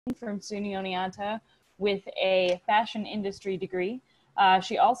from SUNY Oneonta with a fashion industry degree.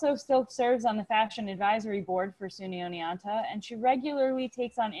 She also still serves on the fashion advisory board for SUNY Oneonta, and she regularly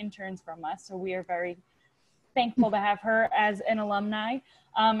takes on interns from us, so we are very thankful to have her as an alumni.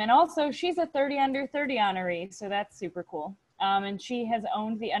 And also, she's a 30 under 30 honoree, so that's super cool. And she has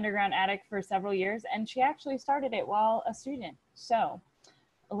owned the Underground Attic for several years, and she actually started it while a student. So,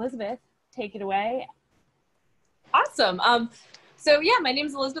 Elizabeth, take it away. Awesome. So yeah, my name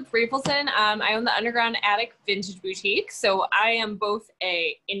is Elizabeth Raphaelson. I own the Underground Attic Vintage Boutique. So I am both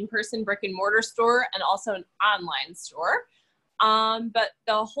a in-person brick and mortar store and also an online store. But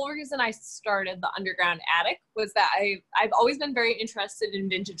the whole reason I started the Underground Attic was that I've always been very interested in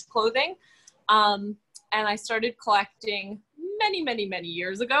vintage clothing. And I started collecting many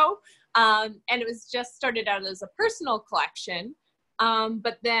years ago. And it was just started out as a personal collection.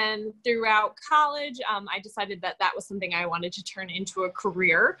 But then throughout college, I decided that that was something I wanted to turn into a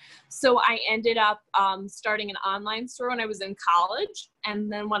career. So I ended up starting an online store when I was in college.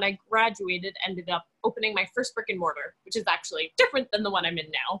 And then when I graduated, ended up opening my first brick and mortar, which is actually different than the one I'm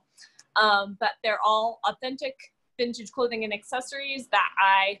in now. But they're all authentic vintage clothing and accessories that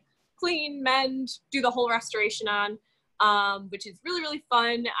I clean, mend, do the whole restoration on, which is really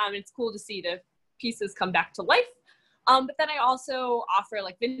fun. It's cool to see the pieces come back to life. But then I also offer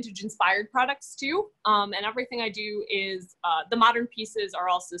like vintage inspired products too. And everything I do is, the modern pieces are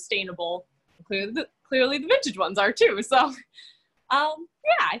all sustainable. Clearly the vintage ones are too. So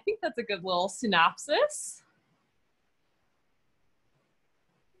yeah, I think that's a good little synopsis.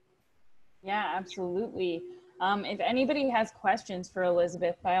 Yeah, absolutely. If anybody has questions for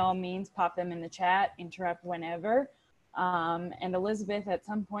Elizabeth, by all means, pop them in the chat, interrupt whenever. And Elizabeth at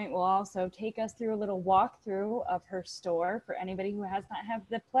some point will also take us through a little walkthrough of her store for anybody who has not had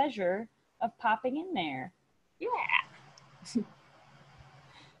the pleasure of popping in there. Yeah.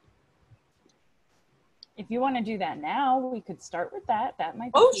 If you want to do that now, we could start with that. That might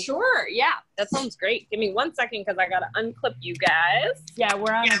be Oh, cool. sure. Yeah, that sounds great. Give me 1 second because I got to unclip you guys. Yeah,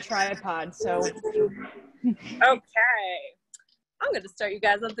 we're on a tripod, so. Okay. I'm going to start you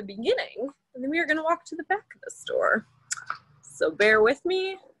guys at the beginning, and then we are going to walk to the back of the store. So bear with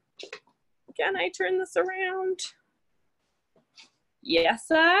me. Can I turn this around?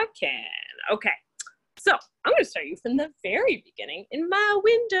 Yes, I can. Okay. So I'm going to start you from the very beginning in my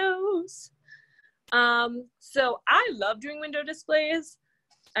windows. So I love doing window displays.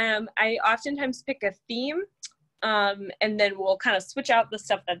 I oftentimes pick a theme, and then we'll kind of switch out the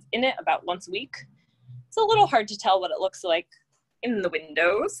stuff that's in it about once a week. It's a little hard to tell what it looks like in the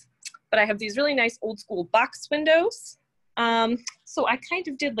windows, but I have these really nice old school box windows. So I kind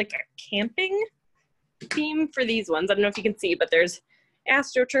of did like a camping theme for these ones. I don't know if you can see, but there's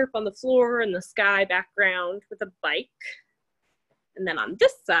AstroTurf on the floor and the sky background with a bike. And then on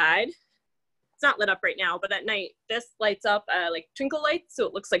this side, it's not lit up right now, but at night, this lights up like twinkle lights, so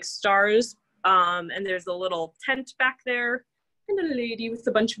it looks like stars. And there's a little tent back there and a lady with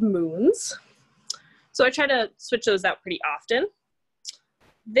a bunch of moons. So I try to switch those out pretty often.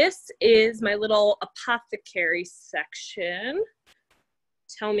 This is my little apothecary section.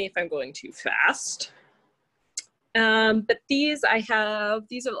 Tell me if I'm going too fast. But these are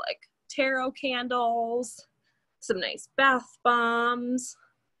like tarot candles, some nice bath bombs,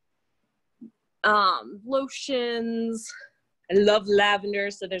 lotions. I love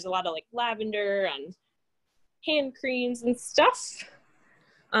lavender, so there's a lot of like lavender and hand creams and stuff.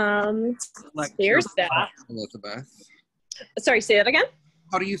 There's that. Elizabeth. Sorry, say that again?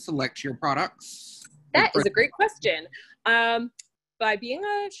 How do you select your products? That is a great question. By being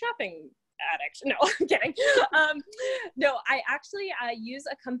a shopping addict. No, I'm kidding. No, I use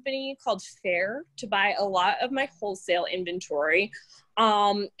a company called Fair to buy a lot of my wholesale inventory.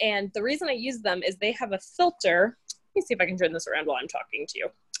 And the reason I use them is they have a filter. Let me see if I can turn this around while I'm talking to you.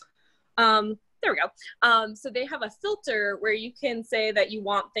 There we go. So they have a filter where you can say that you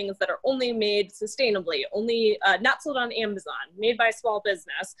want things that are only made sustainably, only not sold on Amazon, made by a small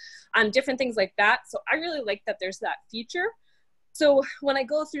business, different things like that. So I really like that there's that feature. So when I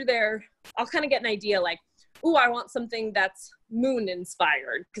go through there, I'll kind of get an idea like, ooh, I want something that's moon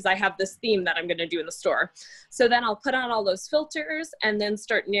inspired because I have this theme that I'm going to do in the store. So then I'll put on all those filters and then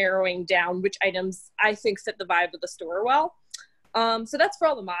start narrowing down which items I think fit the vibe of the store well. So that's for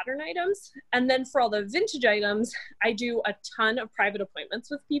all the modern items. And then for all the vintage items, I do a ton of private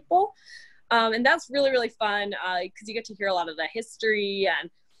appointments with people. And that's really, really fun because you get to hear a lot of the history, and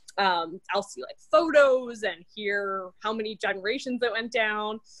I'll see like photos and hear how many generations it went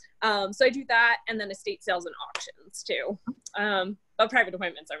down. So I do that, and then estate sales and auctions too. But private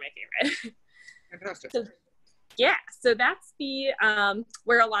appointments are my favorite. Fantastic. Yeah, so that's the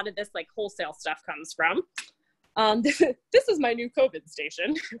where a lot of this like wholesale stuff comes from. This is my new COVID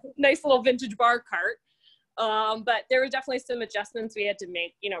station. Nice little vintage bar cart. But there were definitely some adjustments we had to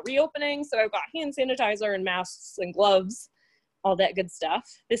make, you know, reopening. So I've got hand sanitizer and masks and gloves, all that good stuff.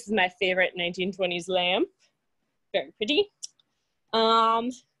 This is my favorite 1920s lamp. Very pretty.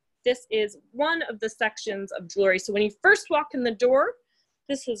 This is one of the sections of jewelry. So when you first walk in the door,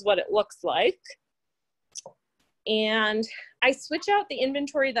 this is what it looks like. And I switch out the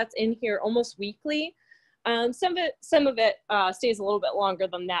inventory that's in here almost weekly. Some of it stays a little bit longer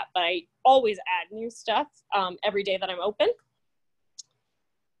than that, but I always add new stuff every day that I'm open.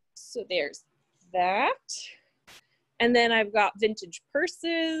 So there's that. And then I've got vintage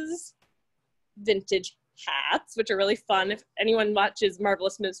purses, vintage hats, which are really fun. If anyone watches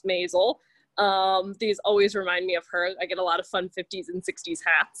Marvelous Miss Maisel, these always remind me of her. I get a lot of fun 50s and 60s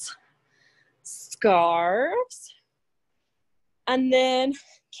hats. Scarves. And then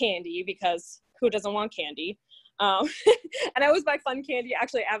candy, because who doesn't want candy? And I always buy fun candy.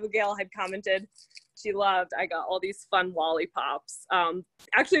 Actually, Abigail had commented she loved, I got all these fun lollipops.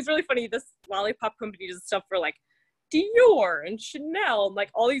 Actually, it's really funny. This lollipop company does stuff for like Dior and Chanel, and like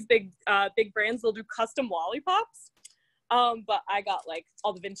all these big brands. They'll do custom lollipops. But I got like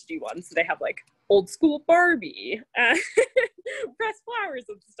all the vintagey ones. So they have like old school Barbie, pressed flowers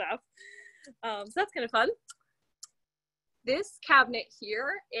and stuff. So that's kind of fun. This cabinet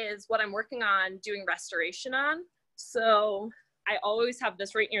here is what I'm working on doing restoration on. So I always have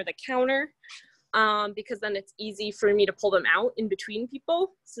this right near the counter because then it's easy for me to pull them out in between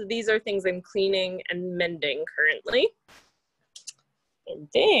people. So these are things I'm cleaning and mending currently. And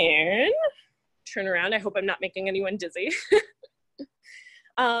then, turn around, I hope I'm not making anyone dizzy.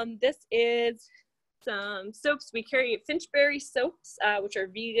 This is some soaps. We carry Finchberry soaps, which are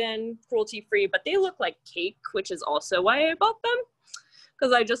vegan, cruelty-free, but they look like cake, which is also why I bought them,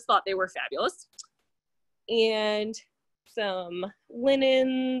 because I just thought they were fabulous. And some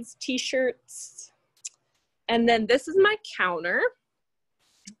linens, t-shirts. And then this is my counter.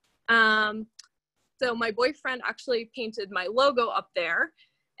 So my boyfriend actually painted my logo up there,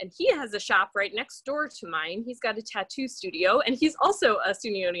 and he has a shop right next door to mine. He's got a tattoo studio, and he's also a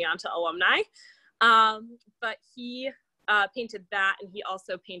SUNY Oneonta alumni. But he painted that, and he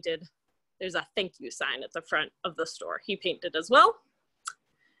also painted, there's a thank you sign at the front of the store. He painted as well.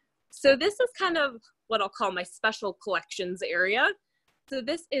 So this is kind of what I'll call my special collections area. So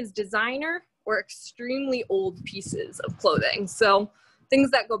this is designer or extremely old pieces of clothing. So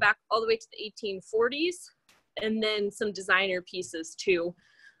things that go back all the way to the 1840s, and then some designer pieces too.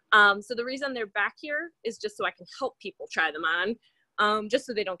 So the reason they're back here is just so I can help people try them on, just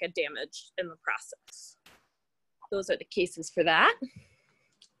so they don't get damaged in the process. Those are the cases for that.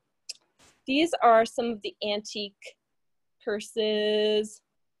 These are some of the antique purses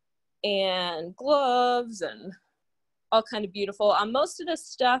and gloves and all kind of beautiful. Most of this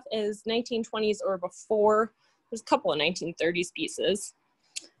stuff is 1920s or before. There's a couple of 1930s pieces.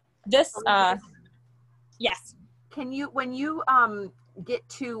 This, yes. Can you, when you get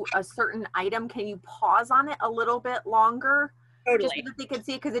to a certain item, can you pause on it a little bit longer? Totally. Just so that they can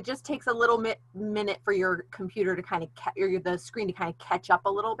see it, because it just takes a little minute for your computer to kind of, or the screen to kind of catch up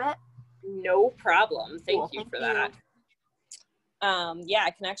a little bit. No problem. Thank you for you. that. Yeah,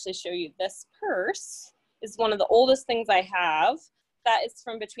 I can actually show you this purse. Is one of the oldest things I have. That is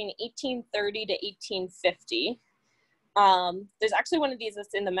from between 1830 to 1850. There's actually one of these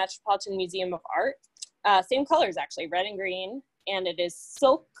that's in the Metropolitan Museum of Art. Same colors actually, red and green, and it is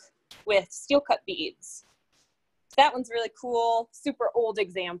silk with steel cut beads. That one's really cool, super old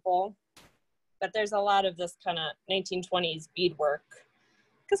example, but there's a lot of this kind of 1920s beadwork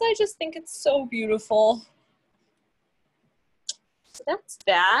because I just think it's so beautiful. So that's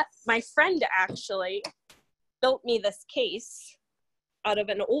that. My friend actually built me this case out of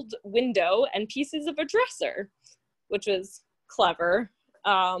an old window and pieces of a dresser, which was clever.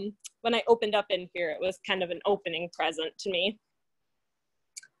 When I opened up in here, it was kind of an opening present to me.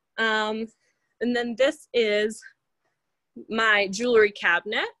 And then this is my jewelry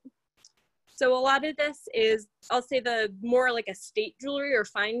cabinet. So a lot of this is, I'll say, the more like estate jewelry or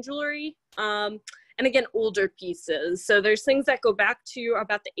fine jewelry. And again, older pieces. So there's things that go back to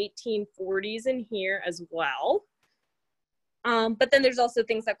about the 1840s in here as well. But then there's also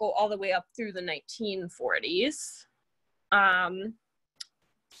things that go all the way up through the 1940s.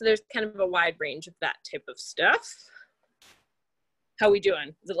 So there's kind of a wide range of that type of stuff. How we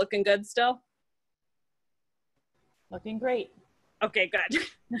doing? Is it looking good still? Looking great. Okay, good.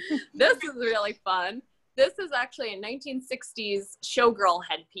 This is really fun. This is actually a 1960s showgirl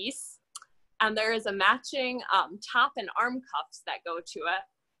headpiece. and there is a matching top and arm cuffs that go to it.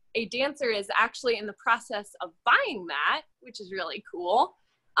 A dancer is actually in the process of buying that, which is really cool,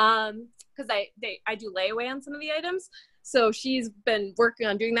 because I do layaway on some of the items. So she's been working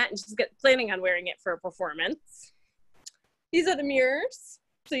on doing that, and she's planning on wearing it for a performance. These are the mirrors,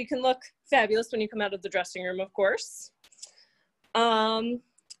 so you can look fabulous when you come out of the dressing room, of course. And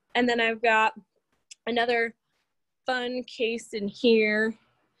then I've got another fun case in here.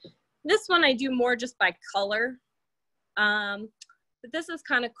 This one I do more just by color. But this is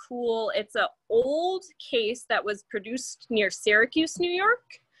kind of cool. It's an old case that was produced near Syracuse, New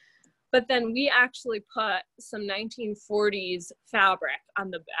York. But then we actually put some 1940s fabric on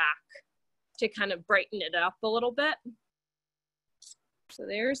the back to kind of brighten it up a little bit. So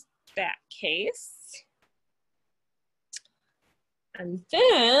there's that case. And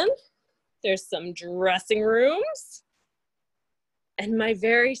then there's some dressing rooms and my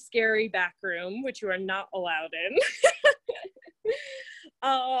very scary back room, which you are not allowed in.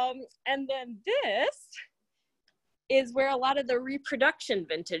 And then this is where a lot of the reproduction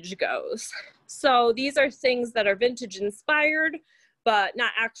vintage goes. So these are things that are vintage inspired, but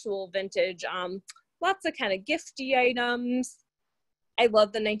not actual vintage. Lots of kind of gifty items. I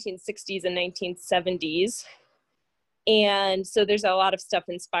love the 1960s and 1970s. And so there's a lot of stuff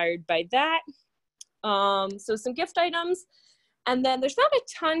inspired by that. So some gift items. And then there's not a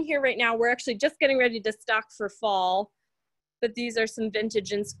ton here right now. We're actually just getting ready to stock for fall. But these are some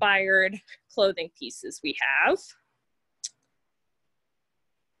vintage inspired clothing pieces we have.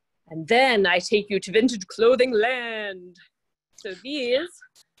 And then I take you to vintage clothing land. So these,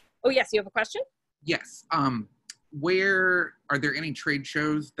 oh yes, you have a question? Yes. Where are there any trade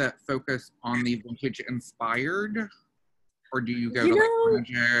shows that focus on the vintage inspired? Or do you go to like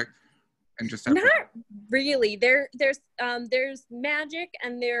Magic and just have not really. There's Magic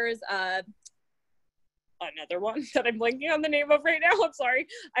and there's another one that I'm blanking on the name of right now. I'm sorry.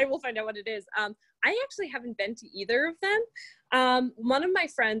 I will find out what it is. I actually haven't been to either of them. One of my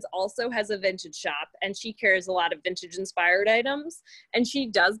friends also has a vintage shop and she carries a lot of vintage inspired items and she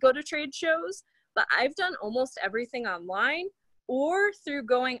does go to trade shows, but I've done almost everything online or through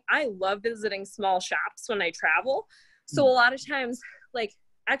I love visiting small shops when I travel. So a lot of times, like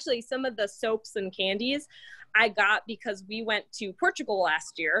actually some of the soaps and candies I got because we went to Portugal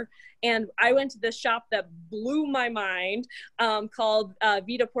last year and I went to this shop that blew my mind called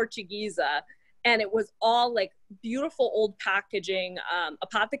Vida Portuguesa. And it was all like beautiful old packaging,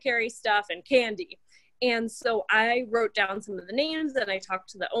 apothecary stuff and candy. And so I wrote down some of the names and I talked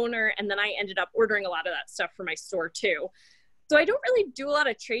to the owner and then I ended up ordering a lot of that stuff for my store too. So I don't really do a lot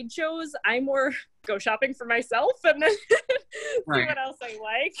of trade shows. I more go shopping for myself and then see what else I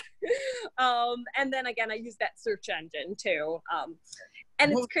like. And then again, I use that search engine too.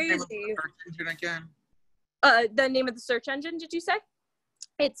 And it's crazy. What was the name of the search engine again? The name of the search engine, did you say?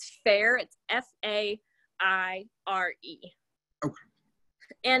 It's FAIRE. It's FAIRE. Okay.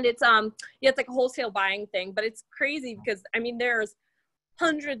 And it's it's like a wholesale buying thing, but it's crazy because I mean there's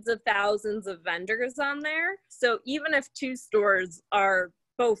hundreds of thousands of vendors on there. So even if two stores are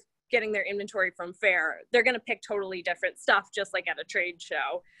both getting their inventory from FAIRE, they're going to pick totally different stuff, just like at a trade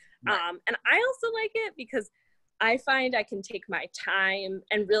show. Right. And I also like it because I find I can take my time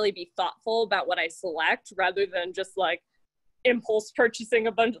and really be thoughtful about what I select rather than just like impulse purchasing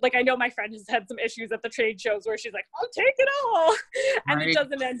a bunch. Like I know my friend has had some issues at the trade shows where she's like, I'll take it all. And it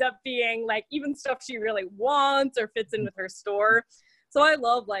doesn't end up being like even stuff she really wants or fits in with her store. So I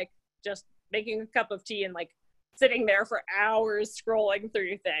love like just making a cup of tea and like sitting there for hours scrolling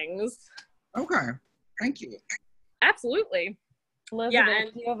through things. Okay, thank you. Absolutely.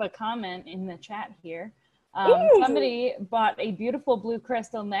 Elizabeth, you have a comment in the chat here. Somebody bought a beautiful blue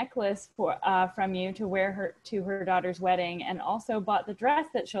crystal necklace from you to wear to her daughter's wedding and also bought the dress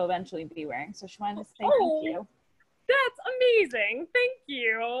that she'll eventually be wearing. So she wanted to say thank you. That's amazing. Thank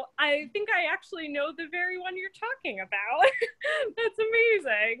you. I think I actually know the very one you're talking about. That's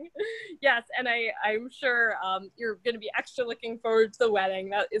amazing. Yes, and I'm sure you're going to be extra looking forward to the wedding.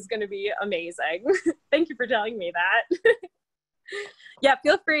 That is going to be amazing. Thank you for telling me that. Yeah,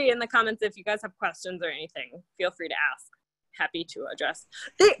 feel free in the comments if you guys have questions or anything. Feel free to ask. Happy to address.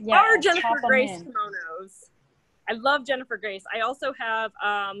 They are Jennifer Grace kimonos. I love Jennifer Grace. I also have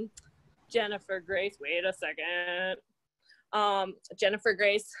Jennifer Grace, wait a second. Jennifer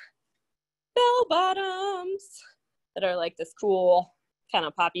Grace bell bottoms that are like this cool kind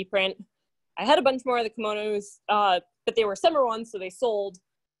of poppy print. I had a bunch more of the kimonos, but they were summer ones, so they sold.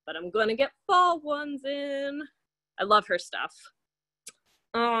 But I'm gonna get fall ones in. I love her stuff.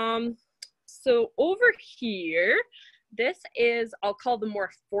 So over here, this is, I'll call the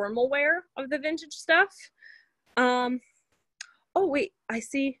more formal wear of the vintage stuff. Oh wait, I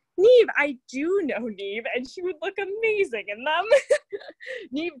see Neve. I do know Neve, and she would look amazing in them.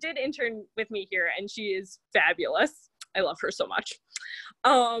 Neve did intern with me here, and she is fabulous. I love her so much.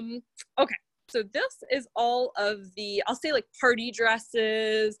 Okay, so this is all of the, I'll say like party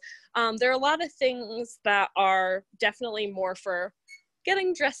dresses. There are a lot of things that are definitely more for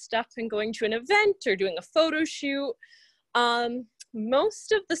getting dressed up and going to an event or doing a photo shoot.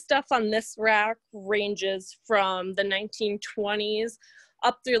 Most of the stuff on this rack ranges from the 1920s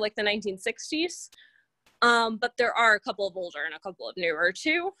up through like the 1960s. But there are a couple of older and a couple of newer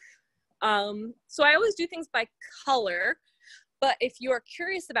too. So I always do things by color, but if you are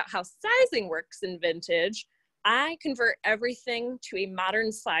curious about how sizing works in vintage, I convert everything to a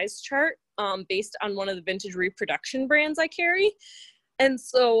modern size chart based on one of the vintage reproduction brands I carry. And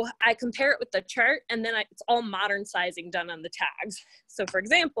so I compare it with the chart, and then it's all modern sizing done on the tags. So for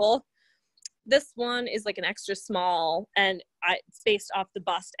example, this one is like an extra small, and it's based off the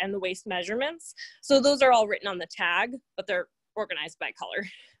bust and the waist measurements. So those are all written on the tag, but they're organized by color.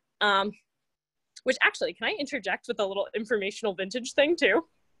 Which actually, can I interject with a little informational vintage thing too?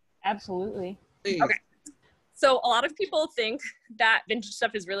 Absolutely. Please. Okay. So a lot of people think that vintage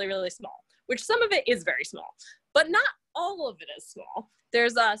stuff is really, really small, which some of it is very small, but not all of it is small.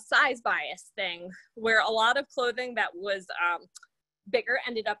 There's a size bias thing where a lot of clothing that was bigger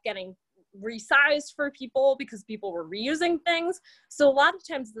ended up getting resized for people because people were reusing things. So a lot of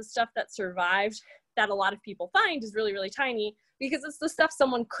times the stuff that survived that a lot of people find is really, really tiny because it's the stuff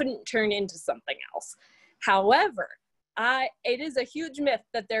someone couldn't turn into something else. However, it is a huge myth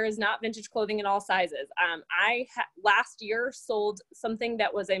that there is not vintage clothing in all sizes. I last year sold something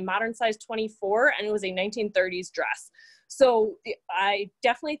that was a modern size 24, and it was a 1930s dress. So I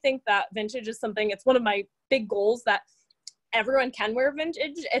definitely think that vintage is something, it's one of my big goals that everyone can wear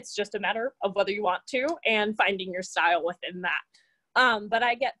vintage. It's just a matter of whether you want to and finding your style within that. But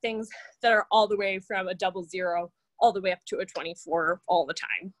I get things that are all the way from a 00 all the way up to a 24 all the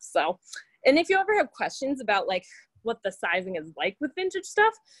time. So, and if you ever have questions about like what the sizing is like with vintage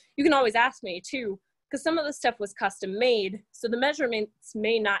stuff, you can always ask me too, because some of the stuff was custom made. So the measurements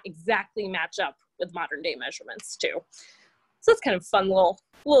may not exactly match up with modern day measurements too. So it's kind of fun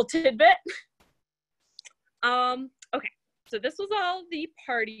little tidbit. Okay, so this was all the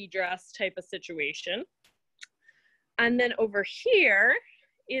party dress type of situation. And then over here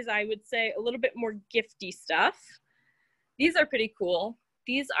is, I would say, a little bit more gifty stuff. These are pretty cool.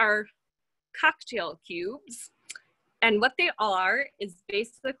 These are cocktail cubes. And what they are is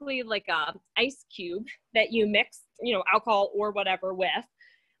basically like a ice cube that you mix, alcohol or whatever with.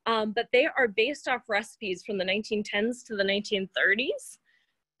 But they are based off recipes from the 1910s to the 1930s.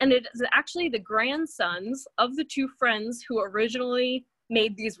 And it is actually the grandsons of the two friends who originally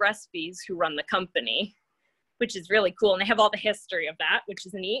made these recipes who run the company, which is really cool. And they have all the history of that, which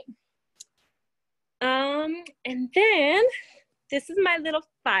is neat. And then this is my little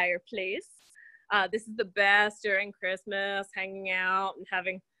fireplace. This is the best during Christmas, hanging out and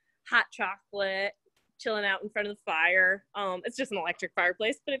having hot chocolate, chilling out in front of the fire. It's just an electric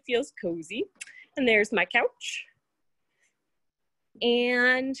fireplace, but it feels cozy. And there's my couch.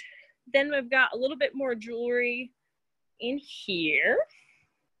 And then we've got a little bit more jewelry in here.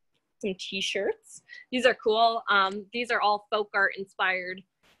 Some t-shirts. These are cool. These are all folk art inspired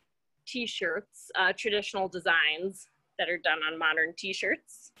t-shirts, traditional designs that are done on modern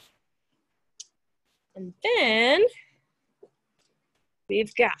t-shirts. And then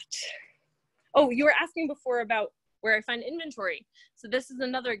we've got, oh, you were asking before about where I find inventory. So this is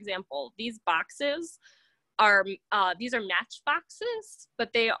another example. These boxes are, these are match boxes,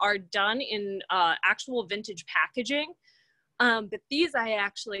 but they are done in actual vintage packaging. But these I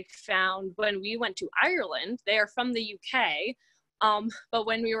actually found when we went to Ireland. They are from the UK. But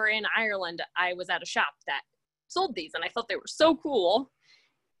when we were in Ireland, I was at a shop that sold these and I thought they were so cool.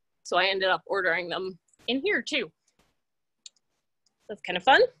 So I ended up ordering them in here too. That's kind of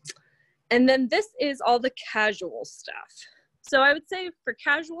fun. And then this is all the casual stuff. So I would say for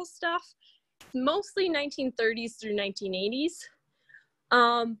casual stuff, mostly 1930s through 1980s.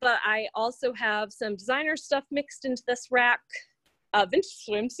 But I also have some designer stuff mixed into this rack, vintage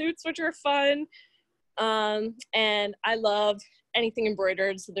swimsuits, which are fun. And I love anything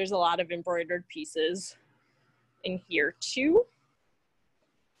embroidered. So there's a lot of embroidered pieces in here too.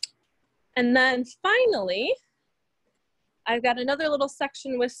 And then finally, I've got another little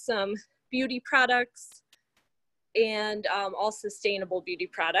section with some beauty products and all sustainable beauty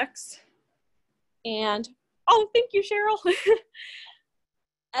products. And, oh, thank you, Cheryl.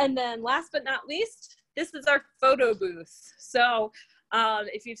 And then last but not least, this is our photo booth. So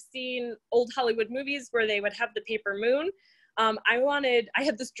if you've seen old Hollywood movies where they would have the paper moon, I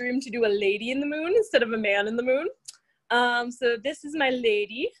had this dream to do a lady in the moon instead of a man in the moon. So this is my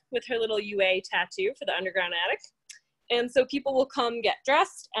lady with her little UA tattoo for the underground attic. And so people will come get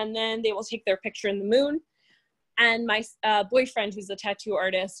dressed and then they will take their picture in the moon. And my boyfriend, who's a tattoo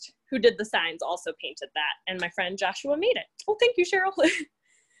artist who did the signs, also painted that. And my friend Joshua made it. Oh, thank you, Cheryl.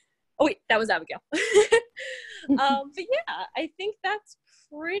 Oh wait, that was Abigail. But yeah, I think that's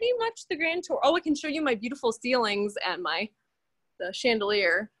pretty much the grand tour. Oh, I can show you my beautiful ceilings and the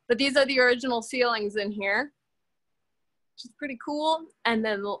chandelier. But these are the original ceilings in here, which is pretty cool. And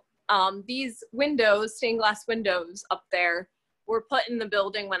then these windows, stained glass windows up there, were put in the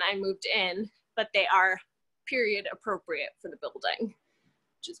building when I moved in, but they are period appropriate for the building,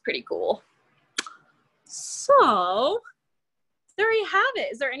 which is pretty cool. So there you have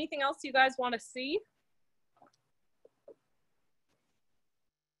it. Is there anything else you guys want to see?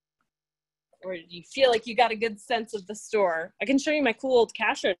 Or do you feel like you got a good sense of the store? I can show you my cool old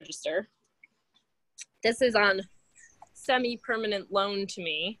cash register. This is on semi-permanent loan to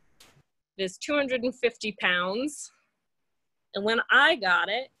me. It is 250 pounds. And when I got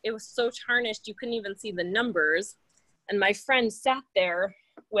it, it was so tarnished you couldn't even see the numbers. And my friend sat there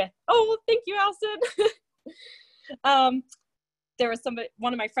with, oh, thank you, Allison. There was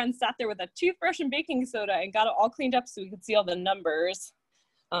one of my friends sat there with a toothbrush and baking soda and got it all cleaned up so we could see all the numbers.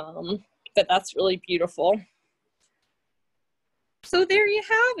 But that's really beautiful. So there you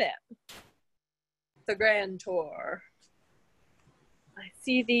have it. The grand tour. I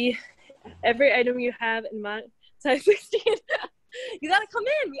see every item you have in my size 16. You gotta come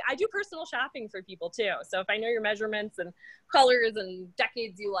in. I do personal shopping for people too. So if I know your measurements and colors and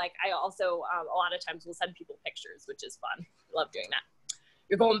decades you like, I also a lot of times will send people pictures, which is fun. I love doing that.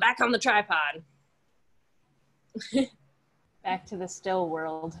 You're going back on the tripod. Back to the still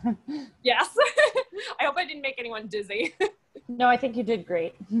world. Yes. I hope I didn't make anyone dizzy. No, I think you did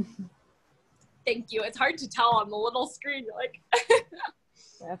great. Thank you. It's hard to tell on the little screen. You're like,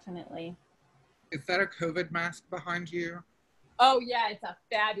 Definitely. Is that a COVID mask behind you? Oh yeah, it's a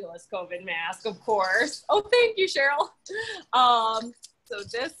fabulous COVID mask, of course. Oh, thank you, Cheryl. So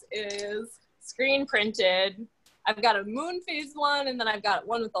this is screen printed. I've got a moon phase one, and then I've got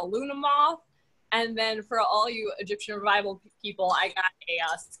one with a Luna moth. And then for all you Egyptian revival people, I got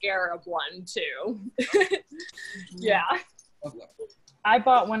a scarab one too. Yeah. Lovely. I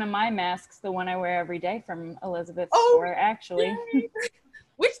bought one of my masks, the one I wear every day from Elizabeth's Oh, store, actually.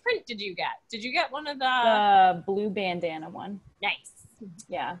 Which print did you get? Did you get one of the blue bandana one. Nice.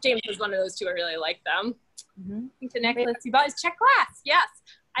 Yeah. James was one of those two. I really like them. Mm-hmm. I think the necklace you bought is check glass. Yes,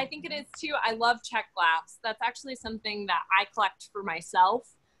 I think it is too. I love check glass. That's actually something that I collect for myself,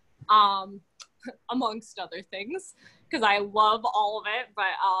 amongst other things, because I love all of it.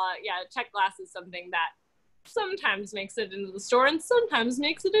 But yeah, check glass is something that sometimes makes it into the store and sometimes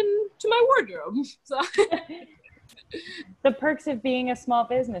makes it into my wardrobe. So. The perks of being a small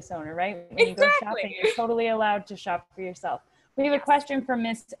business owner, right? When you go shopping, you're totally allowed to shop for yourself. We have a question from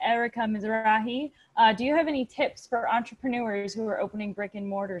Miss Erica Mizrahi. Do you have any tips for entrepreneurs who are opening brick and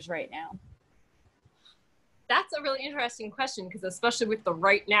mortars right now? That's a really interesting question, because especially with the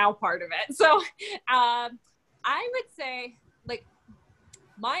right now part of it. So I would say, like,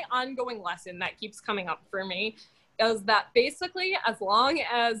 my ongoing lesson that keeps coming up for me is that basically, as long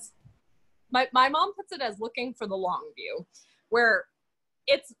as my mom puts it as looking for the long view, where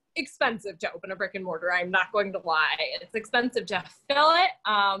it's expensive to open a brick and mortar. I'm not going to lie. It's expensive to fill it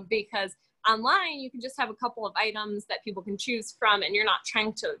because online you can just have a couple of items that people can choose from and you're not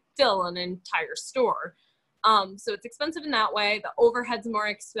trying to fill an entire store. So it's expensive in that way. The overhead's more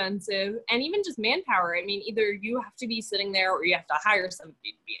expensive, and even just manpower. I mean, either you have to be sitting there or you have to hire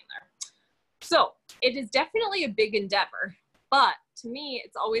somebody to be in there. So it is definitely a big endeavor. But to me,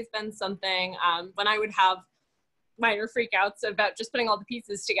 it's always been something, when I would have minor freakouts about just putting all the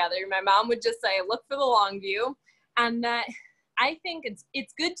pieces together, my mom would just say, look for the long view. And that I think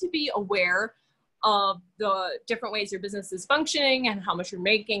it's good to be aware of the different ways your business is functioning and how much you're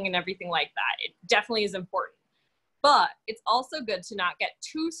making and everything like that. It definitely is important. But it's also good to not get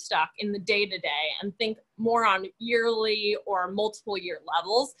too stuck in the day-to-day and think more on yearly or multiple year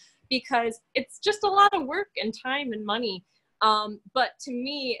levels, because it's just a lot of work and time and money. But to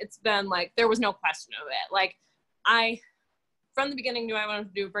me, it's been like, there was no question of it. Like, I, from the beginning, knew I wanted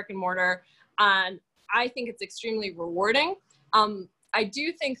to do a brick and mortar, and I think it's extremely rewarding. I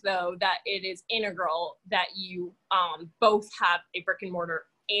do think, though, that it is integral that you both have a brick and mortar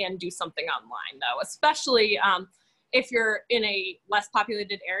and do something online, though, especially if you're in a less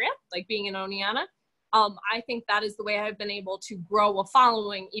populated area, like being in Oneonta. I think that is the way I've been able to grow a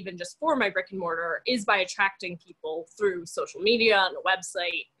following, even just for my brick and mortar, is by attracting people through social media and a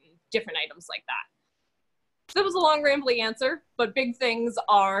website and different items like that. So that was a long rambly answer, but big things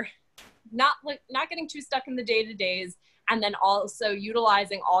are not getting too stuck in the day-to-days, and then also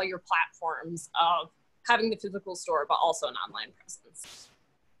utilizing all your platforms of having the physical store, but also an online presence.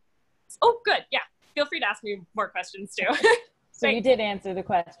 Oh, good. Yeah. Feel free to ask me more questions too. So you did answer the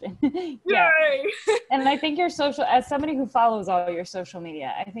question. Yeah. Yay! And I think your social, as somebody who follows all your social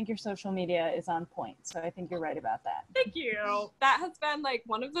media, I think your social media is on point. So I think you're right about that. Thank you. That has been like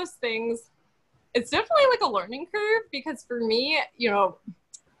one of those things. It's definitely like a learning curve, because for me, you know,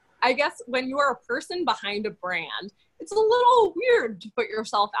 I guess when you are a person behind a brand, it's a little weird to put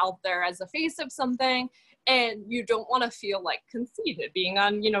yourself out there as a face of something, and you don't want to feel like conceited being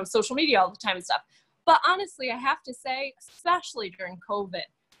on, you know, social media all the time and stuff. But honestly, I have to say, especially during COVID,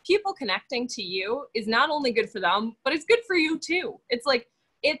 people connecting to you is not only good for them, but it's good for you too. It's like,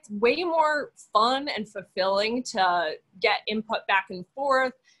 it's way more fun and fulfilling to get input back and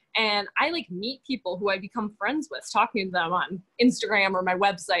forth. And I like meet people who I become friends with, talking to them on Instagram or my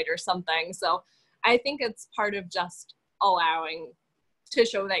website or something. So I think it's part of just allowing to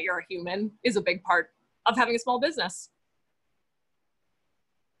show that you're a human is a big part of having a small business.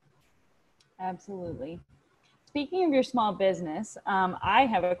 Absolutely. Speaking of your small business, I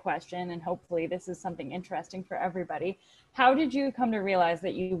have a question, and hopefully this is something interesting for everybody. How did you come to realize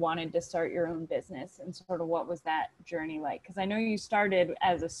that you wanted to start your own business, and sort of what was that journey like? Because I know you started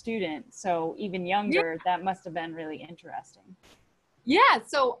as a student, so even younger, that must have been really interesting. Yeah,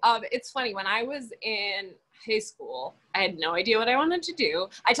 so it's funny, when I was in high school, I had no idea what I wanted to do.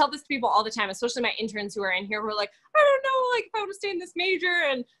 I tell this to people all the time, especially my interns who are in here, who are like, I don't know, like if I want to stay in this major.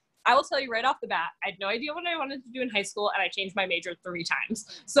 And I will tell you right off the bat, I had no idea what I wanted to do in high school, and I changed my major 3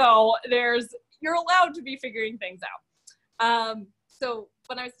 times. So you're allowed to be figuring things out. So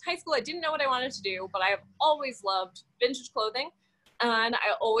when I was in high school, I didn't know what I wanted to do, but I have always loved vintage clothing, and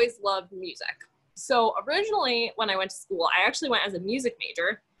I always loved music. So originally, when I went to school, I actually went as a music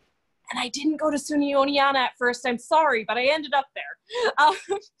major, and I didn't go to SUNY Oneonta at first. I'm sorry, but I ended up there.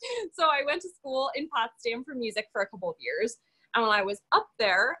 So I went to school in Potsdam for music for a couple of years. And when I was up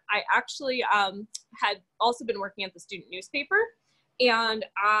there, I actually had also been working at the student newspaper, and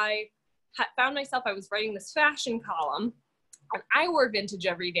I found myself, I was writing this fashion column, and I wore vintage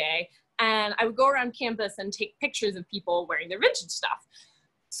every day, and I would go around campus and take pictures of people wearing their vintage stuff.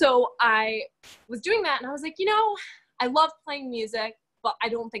 So I was doing that, and I was like, you know, I love playing music, but I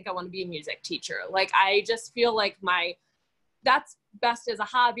don't think I want to be a music teacher. Like, I just feel like that's best as a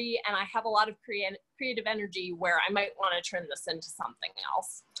hobby, and I have a lot of creative energy where I might want to turn this into something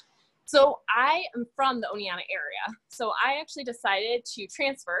else. So I am from the Oneonta area. So I actually decided to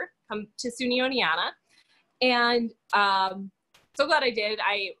transfer, come to SUNY Oneonta, and so glad I did.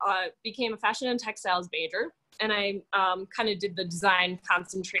 I became a fashion and textiles major, and I kind of did the design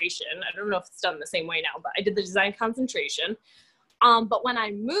concentration. I don't know if it's done the same way now, but I did the design concentration. But when I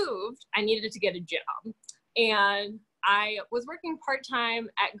moved, I needed to get a job, and I was working part-time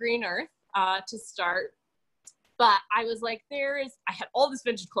at Green Earth to start, but I was like, I had all this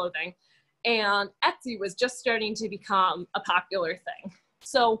vintage clothing, and Etsy was just starting to become a popular thing.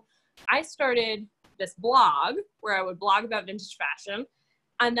 So I started this blog where I would blog about vintage fashion,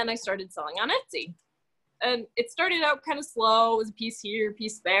 and then I started selling on Etsy. And it started out kind of slow. It was a piece here, a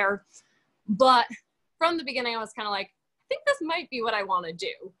piece there. But from the beginning, I was kind of like, I think this might be what I want to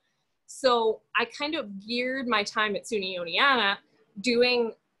do. So I kind of geared my time at SUNY Oneonta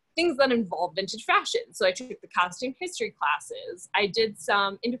doing things that involved vintage fashion. So I took the costume history classes. I did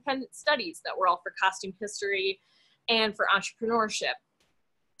some independent studies that were all for costume history and for entrepreneurship.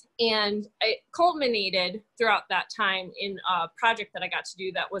 And it culminated throughout that time in a project that I got to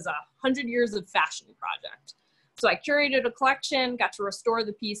do that was a 100 Years of Fashion project. So I curated a collection, got to restore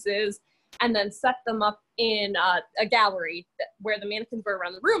the pieces, and then set them up in a gallery where the mannequins were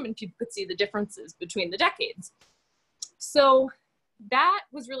around the room, and people could see the differences between the decades. So that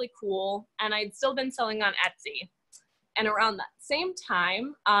was really cool, and I'd still been selling on Etsy. And around that same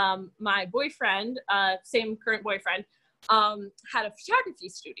time, my boyfriend, same current boyfriend, had a photography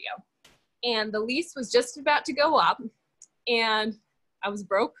studio, and the lease was just about to go up, and I was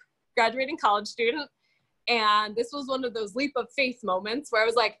broke, graduating college student, and this was one of those leap of faith moments where I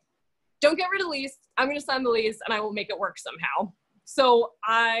was like, don't get rid of the lease. I'm going to sign the lease, and I will make it work somehow. So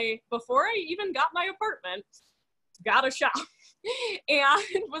before I even got my apartment, got a shop and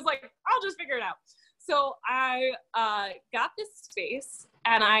was like, I'll just figure it out. So I got this space,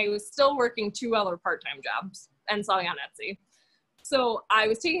 and I was still working 2 other part-time jobs and selling on Etsy. So I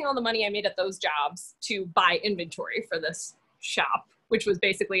was taking all the money I made at those jobs to buy inventory for this shop, which was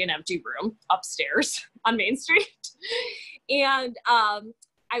basically an empty room upstairs on Main Street. And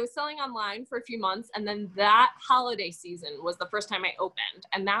I was selling online for a few months, and then that holiday season was the first time I opened,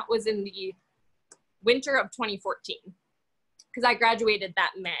 and that was in the winter of 2014, because I graduated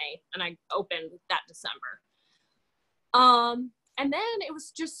that May and I opened that December. And then it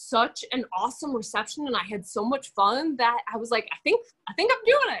was just such an awesome reception, and I had so much fun that I was like, I think I'm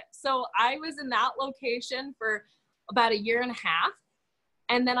doing it. So I was in that location for about a year and a half.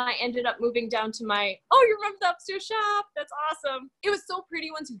 And then I ended up moving down to you remember the upstairs shop? That's awesome. It was so pretty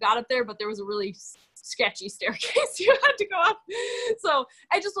once you got up there, but there was a really sketchy staircase you had to go up. So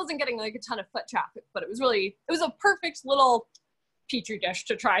I just wasn't getting like a ton of foot traffic, but it was a perfect little petri dish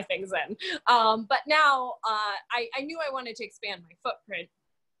to try things in. But now I knew I wanted to expand my footprint.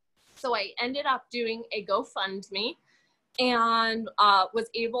 So I ended up doing a GoFundMe and was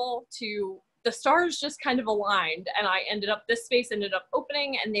able to, the stars just kind of aligned, and this space ended up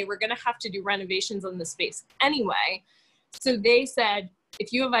opening, and they were going to have to do renovations on the space anyway. So they said,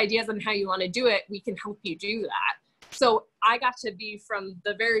 if you have ideas on how you want to do it, we can help you do that. So I got to be, from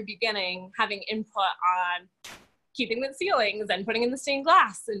the very beginning, having input on keeping the ceilings and putting in the stained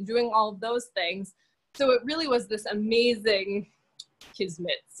glass and doing all of those things. So it really was this amazing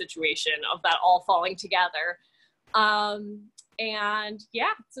kismet situation of that all falling together. And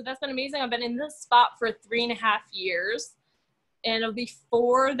yeah, so that's been amazing. I've been in this spot for 3.5 years, and it'll be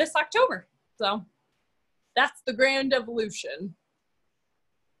 4 this October. So that's the grand evolution.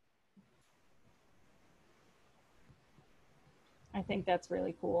 I think that's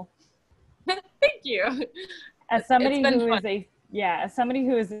really cool. Thank you. As somebody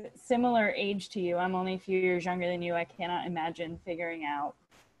who is a similar age to you, I'm only a few years younger than you, I cannot imagine figuring out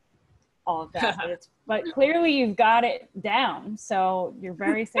all of that. But clearly you've got it down. So you're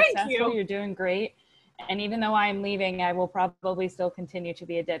very successful. You're doing great. And even though I'm leaving, I will probably still continue to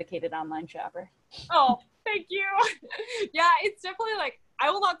be a dedicated online shopper. Oh, thank you. Yeah, it's definitely like, I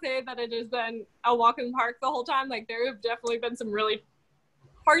will not say that it has been a walk in the park the whole time. Like, there have definitely been some really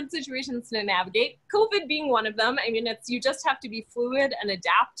hard situations to navigate, COVID being one of them. I mean, you just have to be fluid and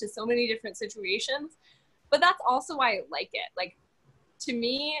adapt to so many different situations. But that's also why I like it. Like, to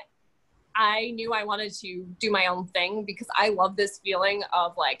me, I knew I wanted to do my own thing because I love this feeling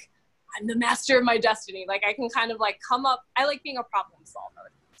of like, I'm the master of my destiny. Like, I can kind of like come up, I like being a problem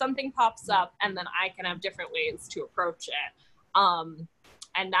solver. Something pops up and then I can have different ways to approach it.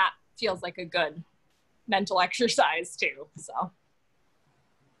 And that feels like a good mental exercise too, so.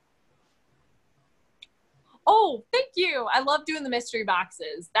 Oh, thank you. I love doing the mystery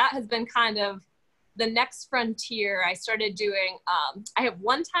boxes. That has been kind of the next frontier. I started doing, I have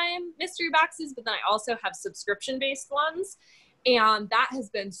one-time mystery boxes, but then I also have subscription-based ones. And that has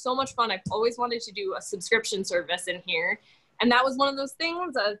been so much fun. I've always wanted to do a subscription service in here. And that was one of those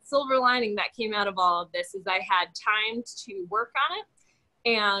things, a silver lining that came out of all of this is I had time to work on it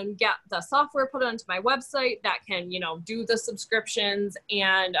and get the software put onto my website that can, do the subscriptions.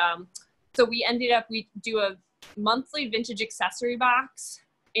 And so we do a monthly vintage accessory box,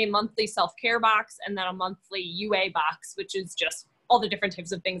 a monthly self-care box, and then a monthly UA box, which is just all the different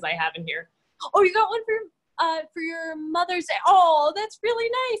types of things I have in here. Oh, you got one for your Mother's Day. Oh, that's really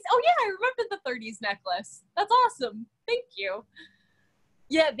nice. Oh yeah, I remember the 30s necklace. That's awesome. Thank you.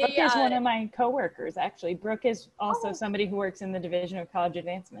 Yeah, Brooke is one of my coworkers, actually. Brooke is also somebody who works in the Division of College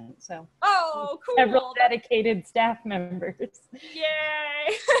Advancement. So cool. Several dedicated staff members.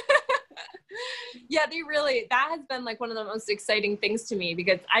 Yay. Yeah, that has been like one of the most exciting things to me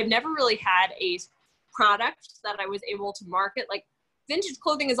because I've never really had a product that I was able to market. Like, vintage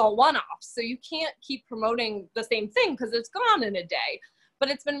clothing is all one-offs, so you can't keep promoting the same thing because it's gone in a day. But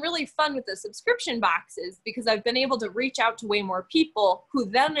it's been really fun with the subscription boxes because I've been able to reach out to way more people who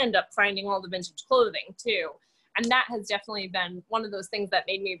then end up finding all the vintage clothing too. And that has definitely been one of those things that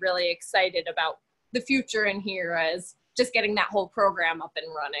made me really excited about the future in here, as just getting that whole program up and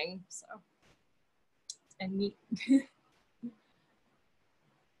running. So, and neat.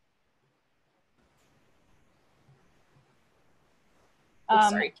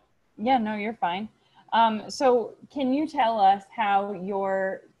 Sorry. Yeah, no, you're fine. So can you tell us how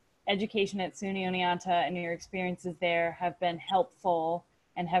your education at SUNY Oneonta and your experiences there have been helpful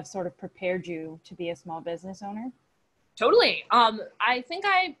and have sort of prepared you to be a small business owner? Totally. I think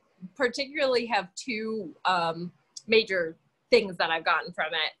I particularly have 2 major things that I've gotten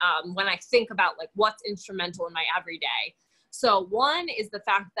from it when I think about like what's instrumental in my everyday. So one is the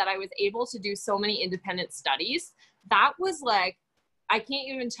fact that I was able to do so many independent studies. That was like, I can't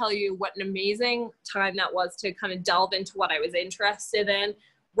even tell you what an amazing time that was to kind of delve into what I was interested in,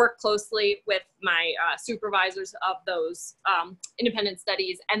 work closely with my supervisors of those independent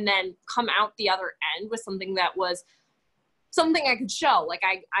studies, and then come out the other end with something that was something I could show. Like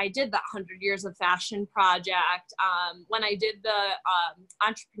I did that 100 Years of Fashion project. When I did the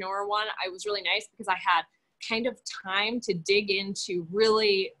entrepreneur one, I was really nice because I had kind of time to dig into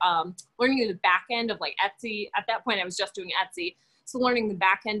really learning the back end of like Etsy. At that point, I was just doing Etsy. So learning the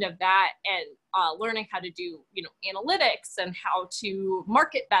back end of that and learning how to do, you know, analytics and how to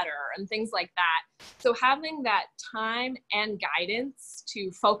market better and things like that. So having that time and guidance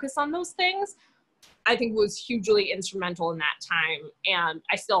to focus on those things, I think was hugely instrumental in that time. And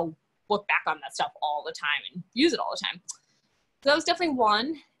I still look back on that stuff all the time and use it all the time. So that was definitely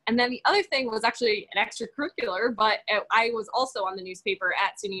one. And then the other thing was actually an extracurricular, but I was also on the newspaper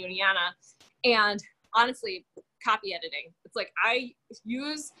at SUNY Oneonta. And honestly, copy editing. It's like I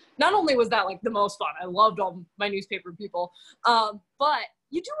use, not only was that like the most fun, I loved all my newspaper people, but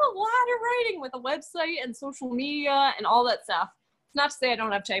you do a lot of writing with a website and social media and all that stuff. Not to say I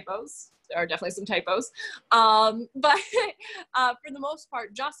don't have typos. There are definitely some typos. But for the most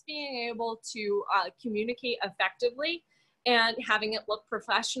part, just being able to communicate effectively and having it look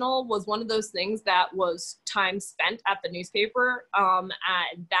professional was one of those things that was time spent at the newspaper. And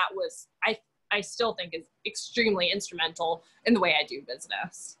that was, I still think is extremely instrumental in the way I do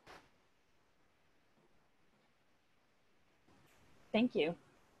business. Thank you.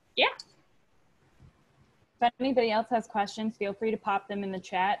 Yeah. If anybody else has questions, feel free to pop them in the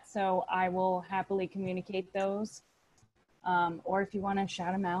chat, so I will happily communicate those. Or if you want to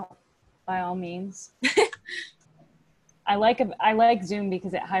shout them out, by all means. I like Zoom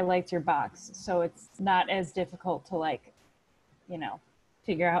because it highlights your box, so it's not as difficult to, like, you know,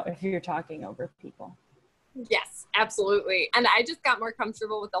 figure out if you're talking over people. Yes, absolutely. And I just got more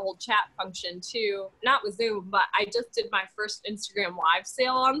comfortable with the whole chat function too, not with Zoom, but I just did my first Instagram live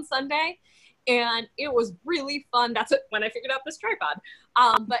sale on Sunday. And it was really fun. That's when I figured out this tripod.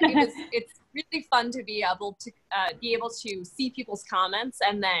 But it's really fun to be able to see people's comments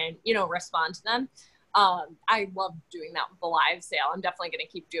and then, you know, respond to them. I love doing that with the live sale. I'm definitely going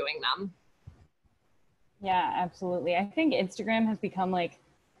to keep doing them. Yeah, absolutely. I think Instagram has become like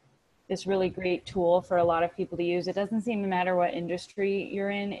this really great tool for a lot of people to use. It doesn't seem to matter what industry you're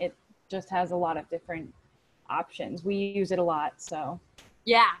in. It just has a lot of different options. We use it a lot, so.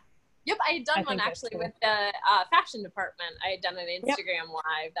 Yeah. Yep, I had done one actually with the fashion department. I had done an Instagram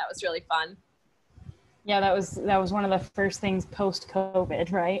live. That was really fun. Yeah, that was one of the first things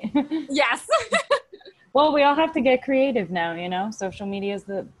post-COVID, right? Yes. Well, we all have to get creative now, you know? Social media is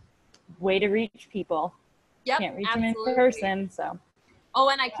the way to reach people. Yep, can't reach absolutely. them in person, so. Oh,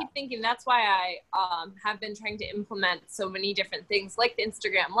 and I keep thinking that's why I have been trying to implement so many different things like the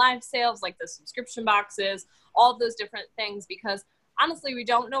Instagram live sales, like the subscription boxes, all of those different things, because honestly, we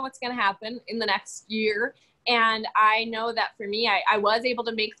don't know what's going to happen in the next year. And I know that for me, I was able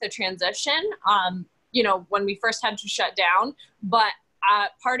to make the transition, you know, when we first had to shut down. But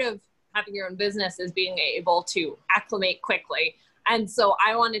part of having your own business is being able to acclimate quickly. And so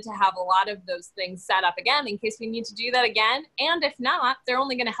I wanted to have a lot of those things set up again in case we need to do that again. And if not, they're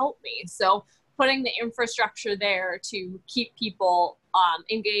only going to help me. So putting the infrastructure there to keep people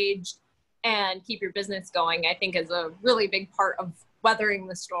engaged and keep your business going, I think is a really big part of weathering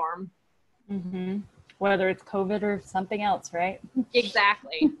the storm. Mm-hmm. Whether it's COVID or something else, right?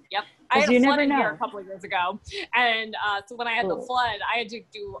 Exactly. Yep. I had a flood in here a couple of years ago. And so when I had the flood, I had to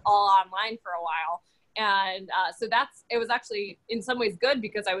do all online for a while. And so it was actually in some ways good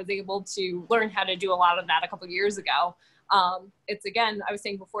because I was able to learn how to do a lot of that a couple of years ago. It's again, I was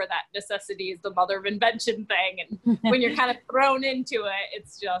saying before that necessity is the mother of invention thing. And when you're kind of thrown into it,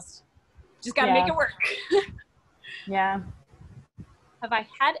 it's just got to make it work. Yeah. Have I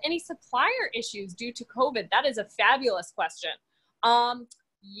had any supplier issues due to COVID? That is a fabulous question.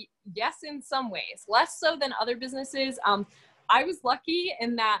 Yes, in some ways, less so than other businesses. I was lucky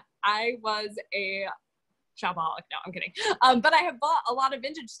in that I was a shopaholic. No, I'm kidding. But I have bought a lot of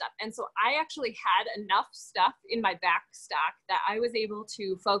vintage stuff. And so I actually had enough stuff in my back stock that I was able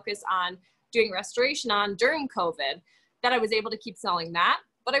to focus on doing restoration on during COVID, that I was able to keep selling that.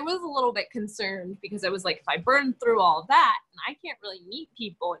 But I was a little bit concerned because I was like, if I burn through all of that and I can't really meet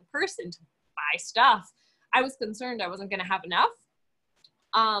people in person to buy stuff, I was concerned I wasn't going to have enough.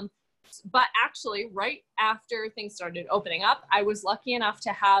 But actually, right after things started opening up, I was lucky enough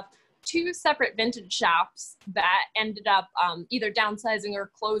to have 2 separate vintage shops that ended up either downsizing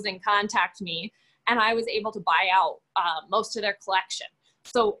or closing contact me. And I was able to buy out most of their collection.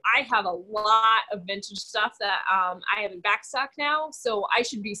 So I have a lot of vintage stuff that I have in back stock now. So I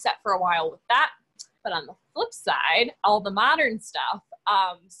should be set for a while with that. But on the flip side, all the modern stuff,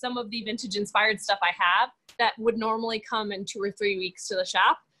 some of the vintage inspired stuff I have that would normally come in 2 or 3 weeks to the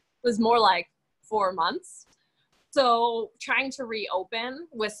shop was more like 4 months. So trying to reopen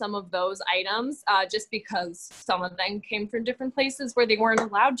with some of those items, just because some of them came from different places where they weren't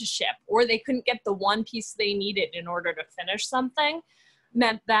allowed to ship, or they couldn't get the one piece they needed in order to finish something,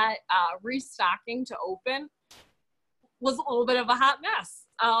 meant that restocking to open was a little bit of a hot mess.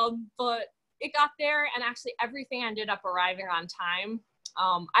 But it got there, and actually everything ended up arriving on time.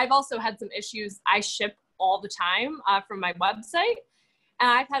 I've also had some issues. I ship all the time from my website. And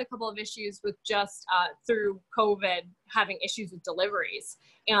I've had a couple of issues with just through COVID having issues with deliveries.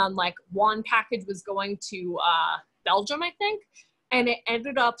 And like one package was going to Belgium, I think, and it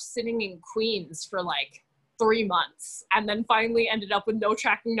ended up sitting in Queens for like 3 months, and then finally ended up with no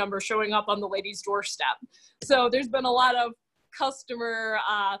tracking number showing up on the lady's doorstep. So there's been a lot of customer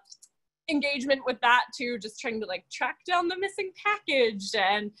engagement with that too, just trying to like track down the missing package,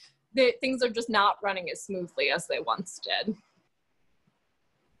 and things are just not running as smoothly as they once did.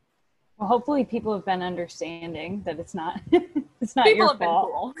 Well, hopefully people have been understanding that it's not it's not People your have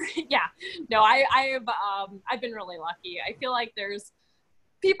fault. been cool. Yeah, no, I've been really lucky. I feel like there's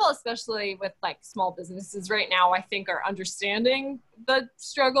people, especially with like small businesses right now, I think are understanding the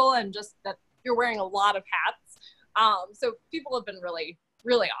struggle and just that you're wearing a lot of hats. So people have been really,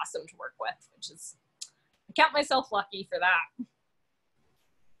 really awesome to work with, which is, I count myself lucky for that.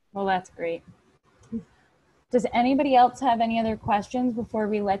 Well, that's great. Does anybody else have any other questions before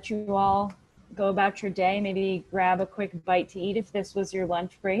we let you all go about your day? Maybe grab a quick bite to eat if this was your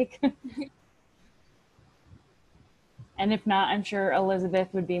lunch break. And if not, I'm sure Elizabeth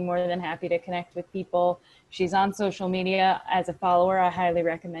would be more than happy to connect with people. She's on social media. As a follower, I highly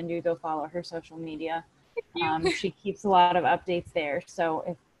recommend you go follow her social media. She keeps a lot of updates there. So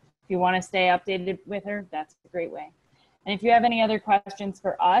if you want to stay updated with her, that's a great way. And if you have any other questions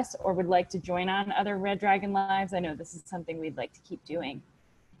for us or would like to join on other Red Dragon Lives, I know this is something we'd like to keep doing.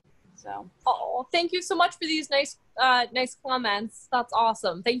 So. Oh, thank you so much for these nice comments. That's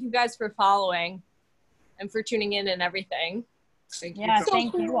awesome. Thank you guys for following and for tuning in and everything. Thank you. Yeah, so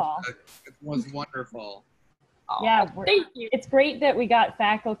thank much. you all. It was wonderful. Oh, yeah, thank you. It's great that we got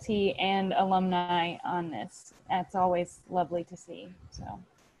faculty and alumni on this. That's always lovely to see. So.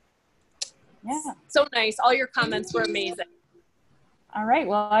 Yeah. So nice. All your comments were amazing. All right.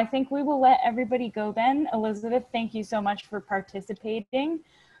 Well, I think we will let everybody go then. Elizabeth, thank you so much for participating.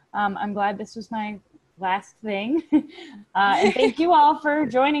 I'm glad this was my last thing. And thank you all for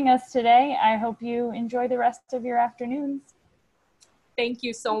joining us today. I hope you enjoy the rest of your afternoons. Thank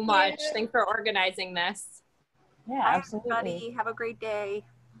you so much. Thanks for organizing this. Yeah, Bye, absolutely. everybody. Have a great day.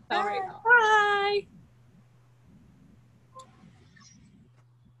 All right. Bye.